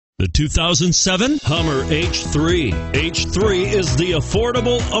The 2007 HUMMER H3. H3 is the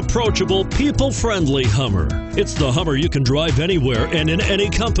affordable, approachable, people-friendly HUMMER. It's the HUMMER you can drive anywhere and in any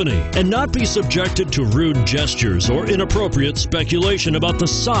company and not be subjected to rude gestures or inappropriate speculation about the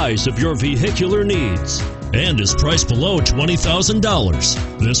size of your vehicular needs. And is priced below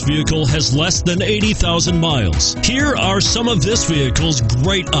 $20,000. This vehicle has less than 80,000 miles. Here are some of this vehicle's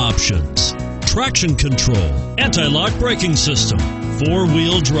great options: traction control, anti-lock braking system,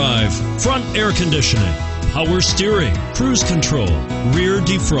 four-wheel drive, front air conditioning, power steering, cruise control, rear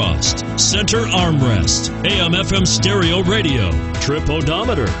defrost, center armrest, AM/FM stereo radio, trip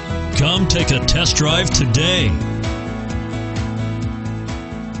odometer. Come take a test drive today.